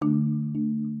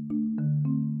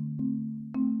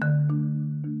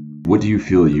What do you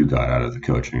feel you got out of the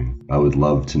coaching? I would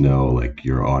love to know like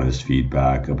your honest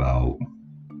feedback about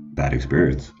that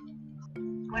experience.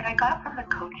 What I got from the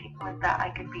coaching was that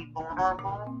I could be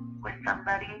vulnerable with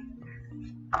somebody,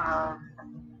 um,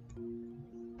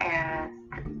 and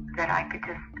that I could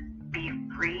just be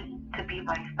free to be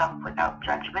myself without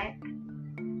judgment.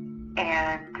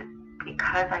 And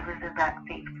because I was in that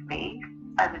safe space,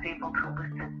 I was able to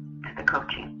listen to the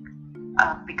coaching,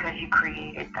 because you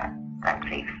created that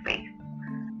safe space.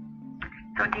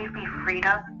 So it gave me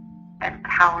freedom and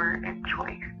power and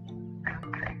choice, I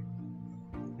would say.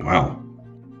 Wow.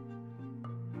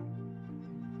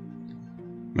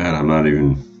 Man, I'm not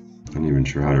even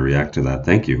sure how to react to that.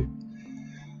 Thank you.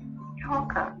 You're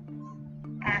welcome.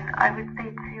 And I would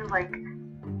say too, like,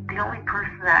 the only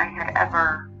person that I had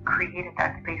ever created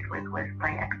that space with was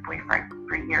my ex-boyfriend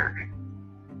for years.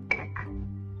 It's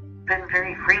been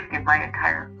very freeing in my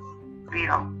entire,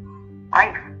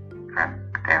 life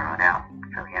from there on out.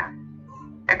 So yeah,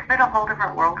 it's been a whole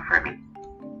different world for me.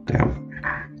 Damn.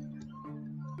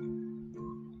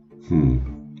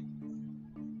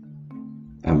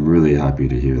 I'm really happy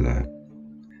to hear that.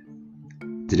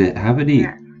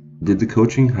 Yeah. Did the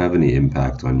coaching have any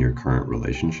impact on your current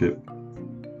relationship?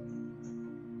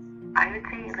 I would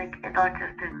say, like, not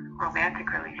just in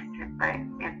romantic relationships, but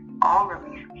in all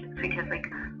relationships, because, like,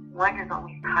 one is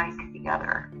always tied to the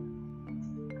other.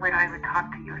 When I would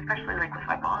talk to you, especially, like, with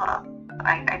my mom,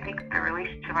 I think the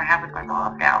relationship I have with my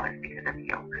mom now is because of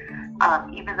you.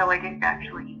 Even though I didn't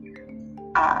actually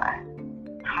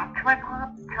talk to my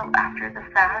mom until after the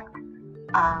fact,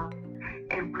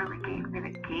 it really gave me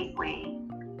the gateway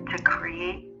to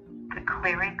create the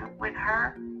clearing with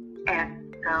her,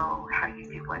 and so how you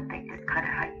do one thing is kind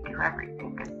of how you do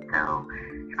everything. And so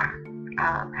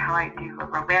how I do a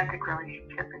romantic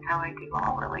relationship is how I do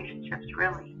all relationships,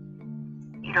 really.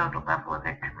 The level of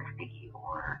intimacy,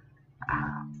 or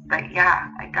but yeah,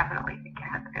 I definitely think it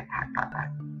has an impact on that.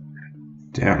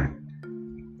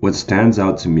 Damn. What stands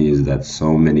out to me is that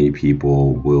so many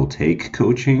people will take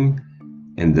coaching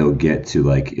and they'll get to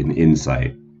like an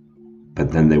insight,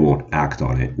 but then they won't act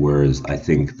on it. Whereas I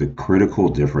think the critical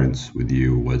difference with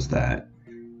you was that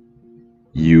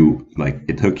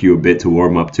it took you a bit to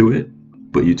warm up to it,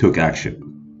 but you took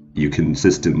action. You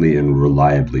consistently and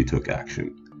reliably took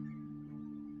action.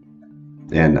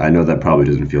 And I know that probably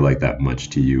doesn't feel like that much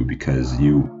to you because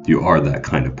you are that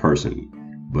kind of person,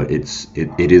 but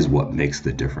it is what makes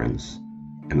the difference.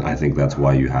 And I think that's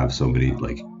why you have so many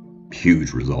like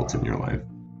huge results in your life.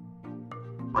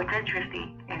 What's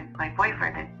interesting is my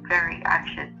boyfriend is very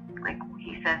action, like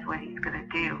he says what he's gonna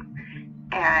do,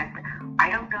 and I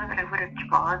don't know that I would have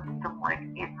drawn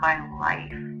someone in my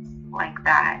life like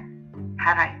that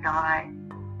had I not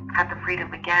had the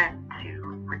freedom again to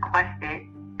request it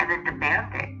and then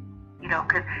demand it.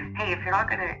 Because, hey, if you're not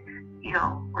gonna,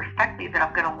 respect me, then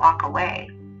I'm gonna walk away,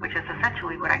 which is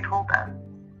essentially what I told them.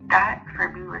 That for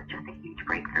me was just a huge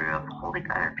breakthrough of holding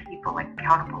other people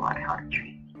accountable on how to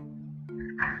treat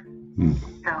me.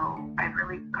 So I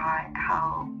really got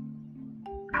how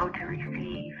to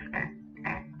receive and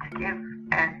to give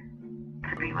and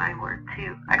to be my word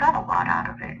too. I got a lot out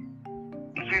of it.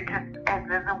 And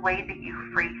then the way that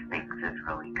you phrase things is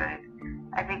really good.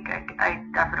 I think I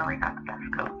definitely got the best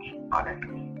coach,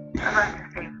 honestly. I love to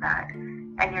say that.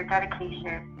 And your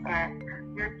dedication, and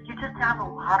you just have a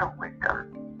lot of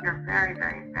wisdom. You're very,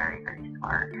 very, very, very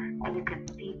smart, and you can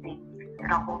see things in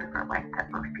a whole different light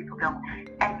that most people don't.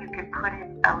 And you can put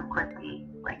it eloquently,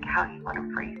 like how you want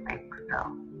to phrase things.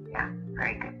 So, yeah,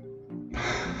 very good.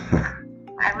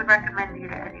 I would recommend you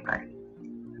to anyone.